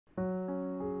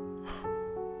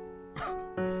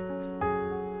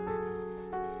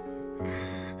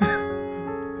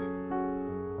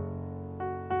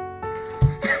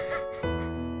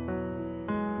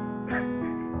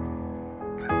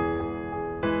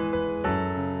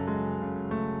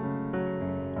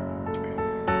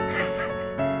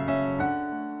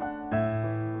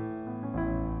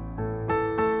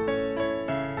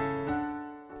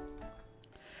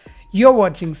You're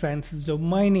watching Science.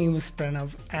 My name is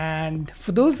Pranav, and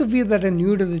for those of you that are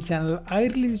new to the channel, I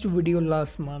released a video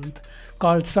last month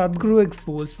called Sadhguru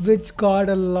Exposed, which got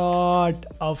a lot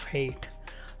of hate.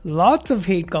 Lots of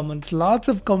hate comments, lots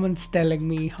of comments telling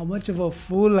me how much of a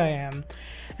fool I am.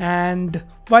 And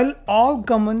while all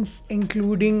comments,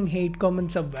 including hate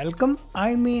comments, are welcome,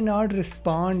 I may not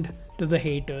respond to the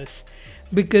haters.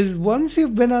 Because once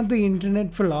you've been on the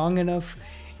internet for long enough,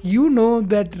 you know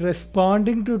that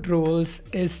responding to trolls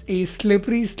is a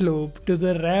slippery slope to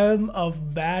the realm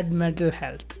of bad mental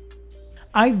health.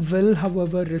 I will,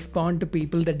 however, respond to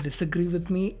people that disagree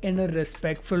with me in a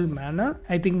respectful manner.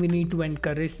 I think we need to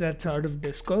encourage that sort of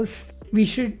discourse. We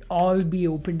should all be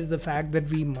open to the fact that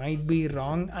we might be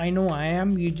wrong. I know I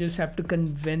am. You just have to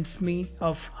convince me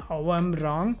of how I'm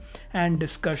wrong, and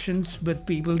discussions with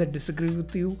people that disagree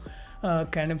with you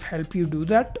kind of help you do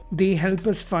that. They help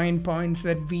us find points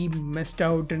that we missed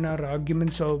out in our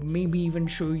arguments, or maybe even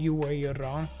show you why you're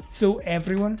wrong. So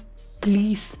everyone,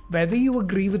 please, whether you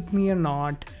agree with me or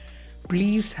not,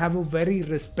 please have a very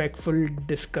respectful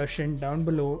discussion down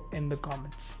below in the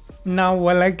comments. Now,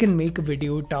 while I can make a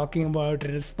video talking about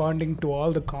responding to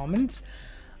all the comments,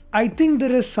 I think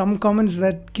there are some comments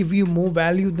that give you more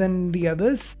value than the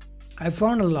others. I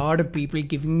found a lot of people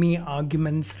giving me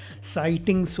arguments,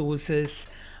 citing sources,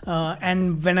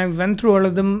 and when I went through all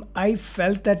of them, I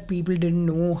felt that people didn't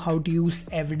know how to use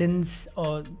evidence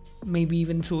or maybe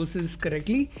even sources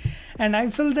correctly. And I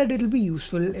felt that it'll be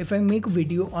useful if I make a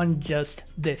video on just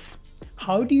this.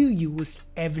 How do you use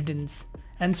evidence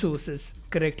and sources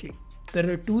correctly? There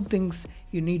are two things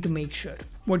you need to make sure.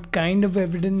 What kind of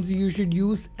evidence you should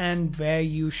use and where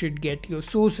you should get your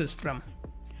sources from.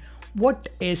 What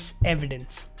is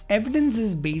evidence? Evidence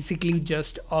is basically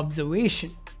just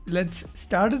observation. Let's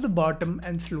start at the bottom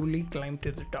and slowly climb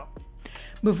to the top.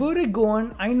 Before I go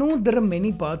on, I know there are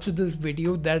many parts of this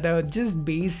video that are just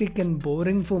basic and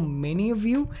boring for many of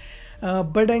you,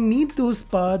 but I need those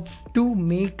parts to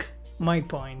make my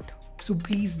point. So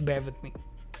please bear with me.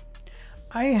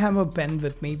 I have a pen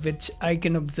with me which I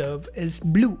can observe is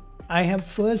blue. I have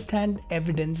first-hand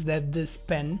evidence that this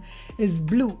pen is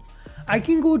blue. I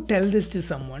can go tell this to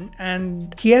someone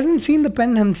and he hasn't seen the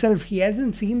pen himself, he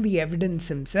hasn't seen the evidence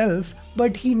himself,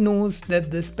 but he knows that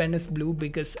this pen is blue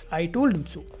because I told him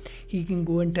so. He can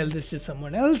go and tell this to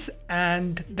someone else,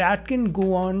 and that can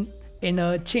go on in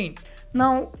a chain.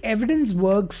 Now, evidence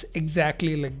works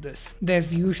exactly like this.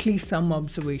 There's usually some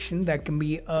observation that can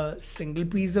be a single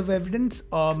piece of evidence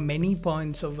or many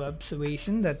points of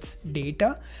observation, that's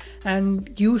data,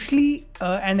 and usually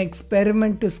an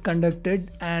experiment is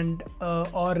conducted and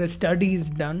or a study is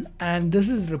done, and this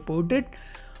is reported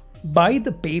by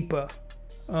the paper,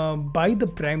 by the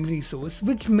primary source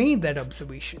which made that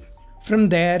observation. From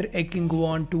there, it can go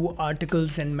on to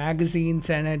articles and magazines,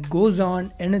 and it goes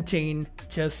on in a chain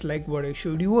just like what I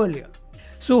showed you earlier.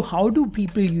 So how do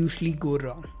people usually go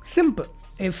wrong? Simple.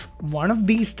 If one of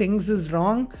these things is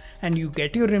wrong and you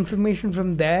get your information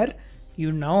from there,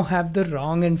 you now have the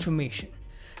wrong information.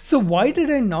 So why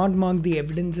did I not mark the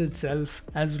evidence itself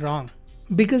as wrong?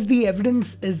 Because the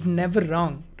evidence is never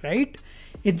wrong, right?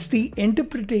 It's the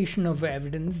interpretation of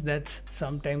evidence that's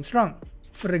sometimes wrong.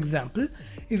 For example,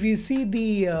 if you see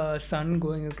the sun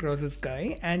going across the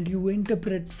sky and you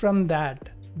interpret from that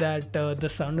the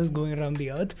sun is going around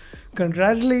the earth,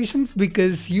 congratulations,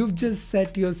 because you've just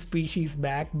set your species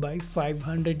back by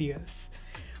 500 years.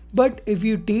 But if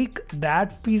you take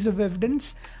that piece of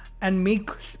evidence and make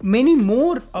many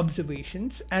more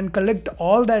observations and collect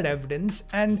all that evidence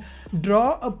and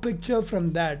draw a picture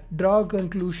from that, draw a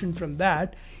conclusion from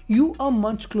that, you are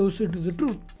much closer to the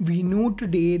truth. We know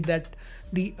today that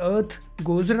the earth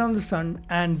goes around the sun,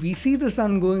 and we see the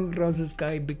sun going across the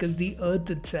sky because the earth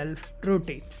itself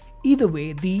rotates. Either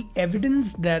way, the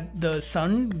evidence that the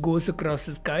sun goes across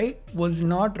the sky was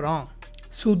not wrong.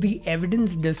 So the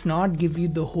evidence does not give you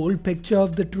the whole picture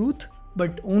of the truth,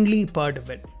 but only part of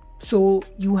it. So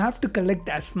you have to collect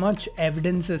as much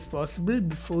evidence as possible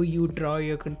before you draw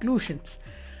your conclusions.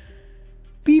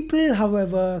 People,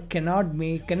 however,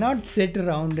 cannot sit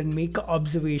around and make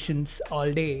observations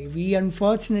all day. We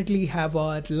unfortunately have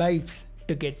our lives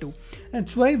to get to.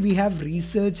 That's why we have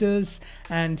researchers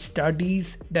and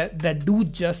studies that do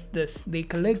just this. They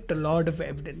collect a lot of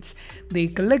evidence. They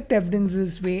collect evidence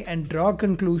this way and draw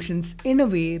conclusions in a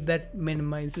way that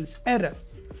minimizes error.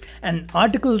 And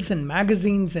articles and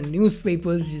magazines and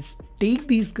newspapers just take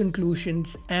these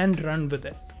conclusions and run with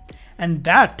it. And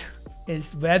that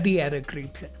is where the error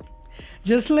creeps in.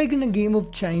 Just like in a game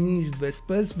of Chinese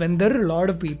whispers, when there are a lot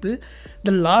of people,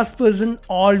 the last person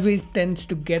always tends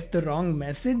to get the wrong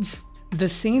message. The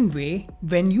same way,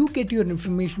 when you get your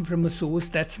information from a source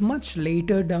that's much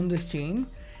later down the chain,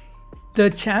 the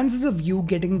chances of you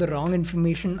getting the wrong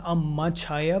information are much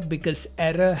higher because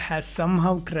error has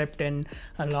somehow crept in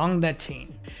along that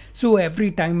chain. So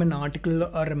every time an article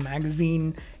or a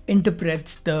magazine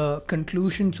interprets the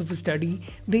conclusions of a study,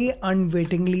 they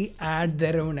unwittingly add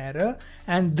their own error,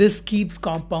 and this keeps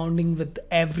compounding with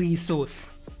every source.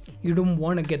 You don't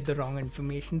want to get the wrong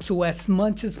information. So as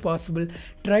much as possible,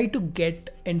 try to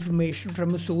get information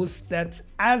from a source that's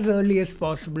as early as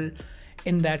possible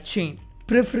in that chain.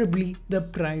 Preferably the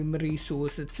primary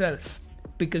source itself,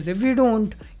 because if you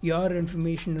don't, your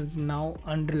information is now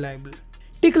unreliable.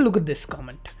 Take a look at this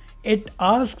comment. It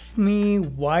asks me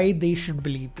why they should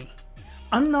believe me.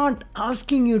 I'm not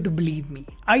asking you to believe me.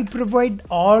 I provide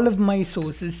all of my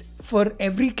sources. For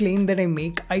every claim that I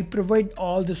make, I provide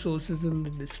all the sources in the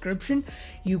description.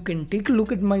 You can take a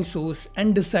look at my source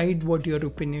and decide what your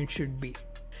opinion should be.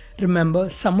 Remember,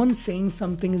 someone saying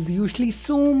something is usually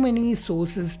so many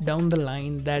sources down the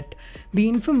line that the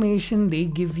information they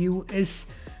give you is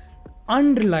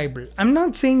unreliable. I'm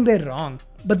not saying they're wrong,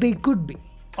 but they could be.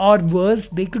 Or worse,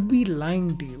 they could be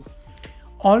lying to you.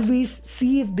 Always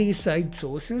see if they cite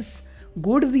sources.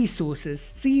 Go to these sources,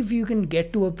 see if you can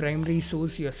get to a primary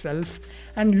source yourself,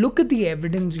 and look at the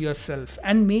evidence yourself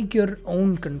and make your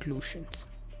own conclusions.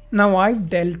 Now, I've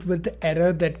dealt with the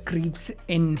error that creeps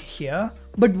in here,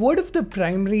 but what if the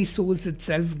primary source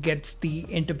itself gets the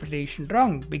interpretation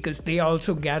wrong, because they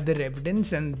also gather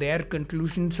evidence and their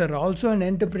conclusions are also an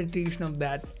interpretation of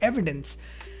that evidence.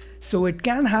 So it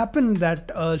can happen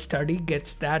that a study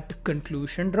gets that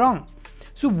conclusion wrong.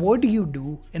 So what do you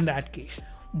do in that case?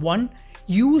 1.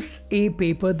 Use a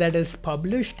paper that is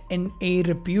published in a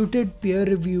reputed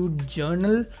peer-reviewed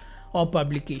journal or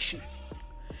publication.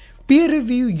 Peer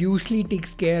review usually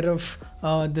takes care of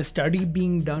the study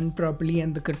being done properly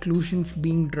and the conclusions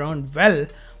being drawn well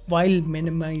while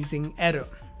minimizing error.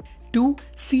 2.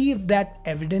 See if that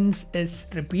evidence is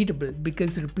repeatable,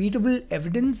 because repeatable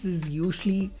evidence is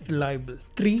usually reliable.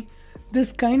 3.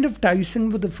 This kind of ties in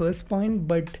with the first point,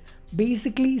 but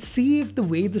basically see if the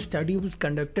way the study was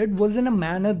conducted was in a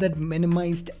manner that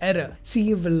minimized error.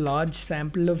 See if a large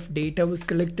sample of data was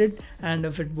collected, and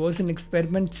if it was an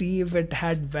experiment, see if it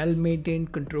had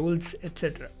well-maintained controls,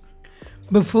 etc.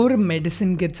 Before a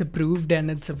medicine gets approved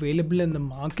and it's available in the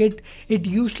market, it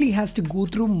usually has to go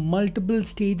through multiple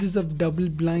stages of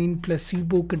double-blind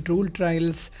placebo-controlled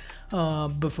trials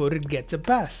before it gets a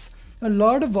pass. A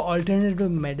lot of alternative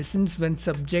medicines, when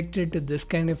subjected to this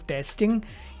kind of testing,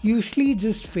 usually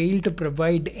just fail to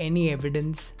provide any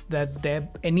evidence that they're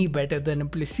any better than a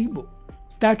placebo.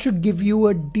 That should give you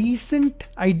a decent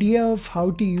idea of how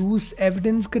to use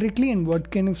evidence correctly and what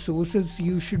kind of sources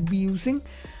you should be using.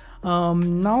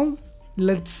 Now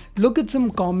let's look at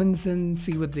some comments and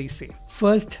see what they say.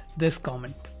 First, this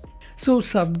comment. So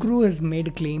Sadhguru has made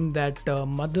a claim that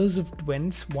mothers of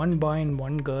twins, one boy and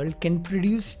one girl, can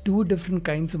produce 2 different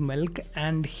kinds of milk,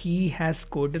 and he has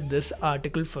quoted this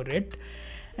article for it.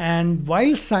 And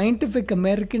while Scientific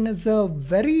American is a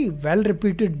very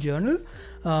well-reputed journal,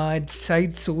 it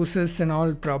cites sources and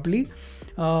all properly.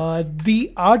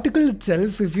 The article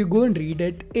itself, if you go and read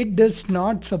it, it does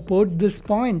not support this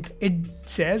point. It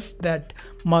says that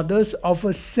mothers of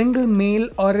a single male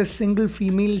or a single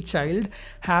female child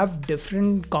have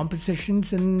different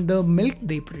compositions in the milk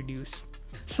they produce.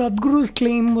 Sadhguru's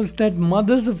claim was that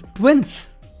mothers of twins,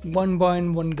 one boy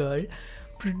and one girl,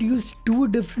 produce 2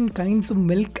 different kinds of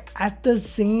milk at the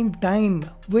same time,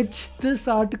 which this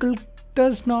article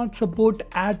does not support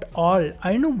at all.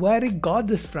 I don't know where it got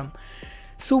this from.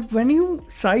 So when you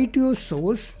cite your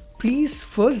source, please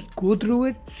first go through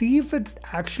it, see if it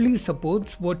actually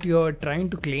supports what you're trying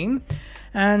to claim.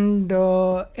 And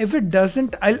if it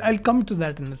doesn't, I'll come to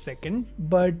that in a second.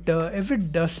 But if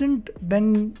it doesn't,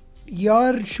 then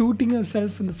you're shooting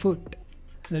yourself in the foot.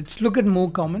 Let's look at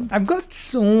more comments. I've got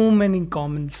so many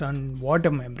comments on water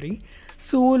memory.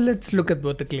 So let's look at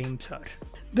what the claims are.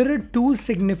 There are 2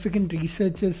 significant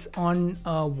researches on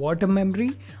water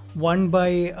memory, one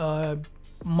by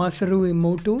Masaru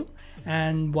Emoto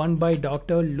and one by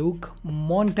Dr. Luc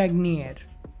Montagnier.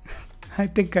 I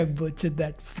think I butchered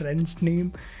that French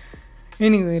name.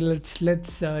 Anyway, let's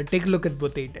take a look at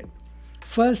what they did.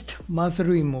 First,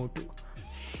 Masaru Emoto.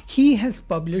 He has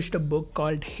published a book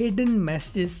called Hidden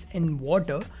Messages in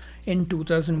Water in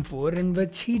 2004, in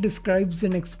which he describes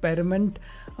an experiment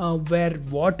where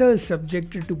water is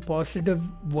subjected to positive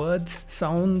words,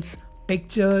 sounds,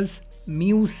 pictures,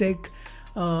 music,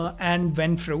 and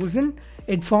when frozen,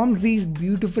 it forms these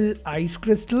beautiful ice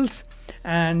crystals.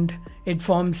 and it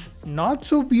forms not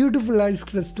so beautiful ice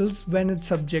crystals when it's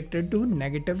subjected to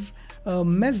negative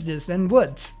messages and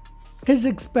words. His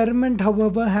experiment,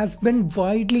 however, has been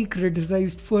widely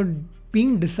criticized for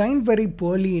being designed very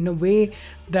poorly in a way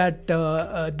that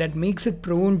that makes it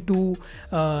prone to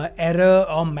error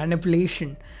or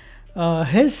manipulation.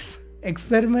 His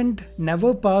experiment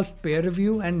never passed peer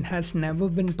review and has never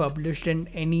been published in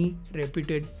any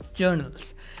reputed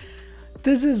journals.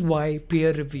 This is why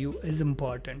peer review is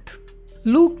important.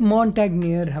 Luc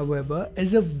Montagnier, however,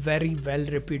 is a very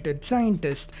well-reputed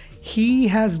scientist. He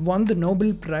has won the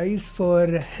Nobel Prize for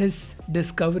his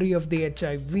discovery of the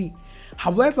HIV.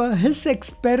 However, his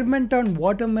experiment on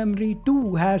water memory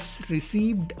too has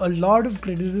received a lot of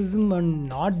criticism on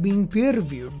not being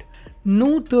peer-reviewed.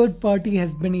 No third party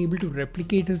has been able to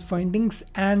replicate his findings,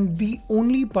 and the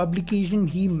only publication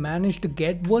he managed to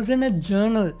get was in a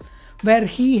journal where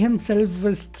he himself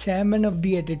was chairman of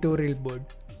the editorial board.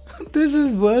 This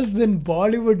is worse than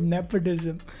Bollywood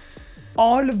nepotism.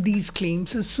 All of these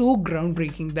claims are so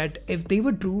groundbreaking that if they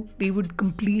were true, they would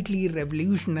completely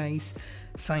revolutionize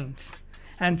science.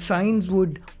 And science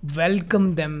would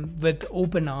welcome them with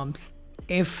open arms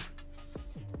if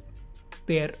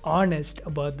they are honest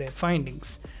about their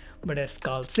findings. But as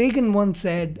Carl Sagan once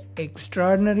said,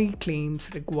 extraordinary claims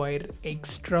require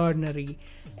extraordinary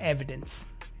evidence.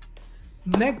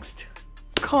 Next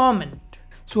comment.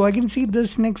 So I can see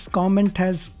this next comment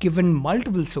has given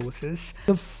multiple sources.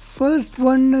 The first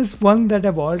one is one that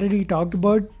I've already talked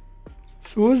about.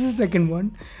 So is the second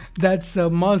one. That's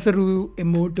Masaru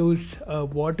Emoto's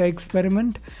water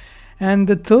experiment. And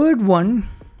the third one,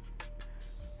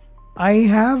 I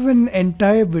have an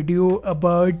entire video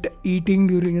about eating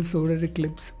during a solar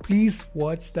eclipse. Please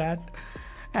watch that.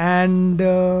 And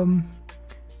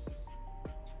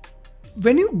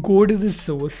when you go to the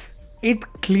source, it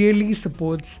clearly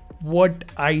supports what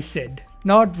I said,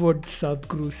 not what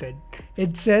Sadhguru said.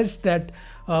 It says that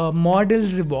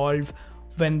models evolve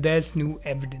when there's new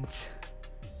evidence.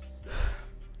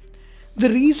 The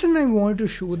reason I wanted to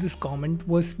show this comment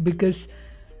was because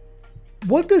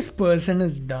what this person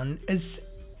has done is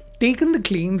taken the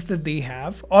claims that they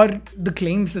have or the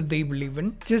claims that they believe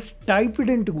in, just type it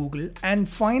into Google and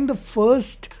find the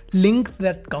first link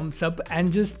that comes up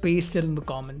and just paste it in the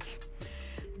comments.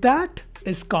 That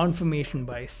is confirmation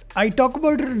bias. I talk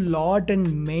about it a lot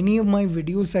in many of my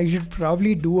videos. I should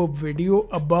probably do a video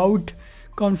about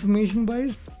confirmation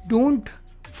bias. Don't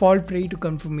fall prey to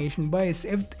confirmation bias.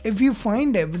 If you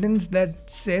find evidence that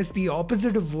says the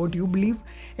opposite of what you believe,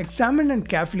 examine it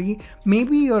carefully.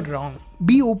 Maybe you're wrong.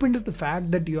 Be open to the fact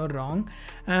that you're wrong,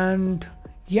 and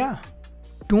yeah,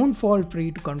 don't fall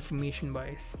prey to confirmation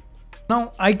bias.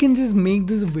 Now I can just make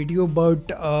this a video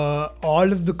about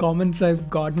all of the comments I've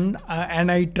gotten,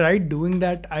 and I tried doing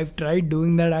that. I've tried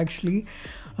doing that actually,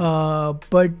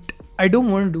 but I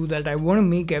don't want to do that. I want to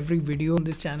make every video on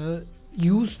this channel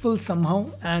useful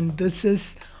somehow, and this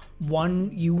is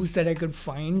one use that I could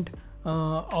find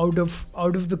out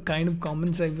of the kind of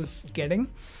comments I was getting.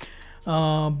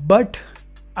 But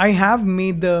I have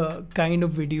made the kind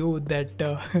of video that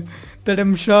that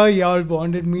I'm sure y'all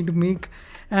wanted me to make.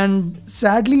 And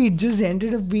sadly, it just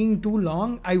ended up being too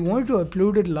long. I wanted to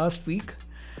upload it last week,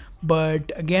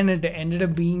 but again, it ended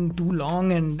up being too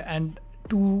long and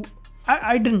too.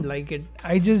 I didn't like it.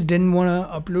 I just didn't want to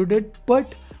upload it.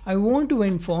 But I want to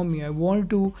inform you. I want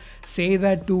to say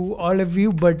that to all of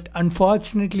you. But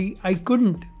unfortunately, I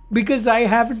couldn't because I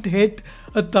haven't hit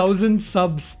 1,000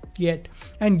 subs yet,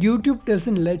 and YouTube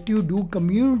doesn't let you do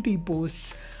community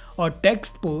posts or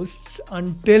text posts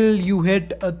until you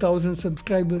hit 1,000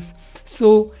 subscribers.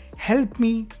 So help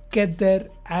me get there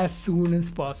as soon as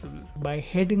possible by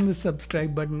hitting the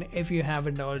subscribe button if you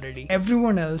haven't already.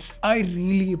 Everyone else, I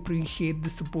really appreciate the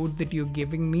support that you're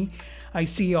giving me. I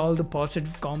see all the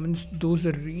positive comments. Those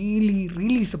are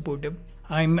really supportive.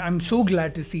 I'm so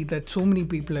glad to see that so many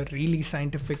people are really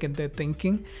scientific in their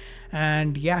thinking.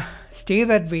 And yeah, stay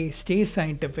that way, stay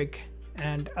scientific.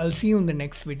 And I'll see you in the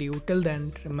next video. Till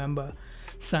then, remember,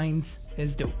 science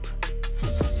is dope.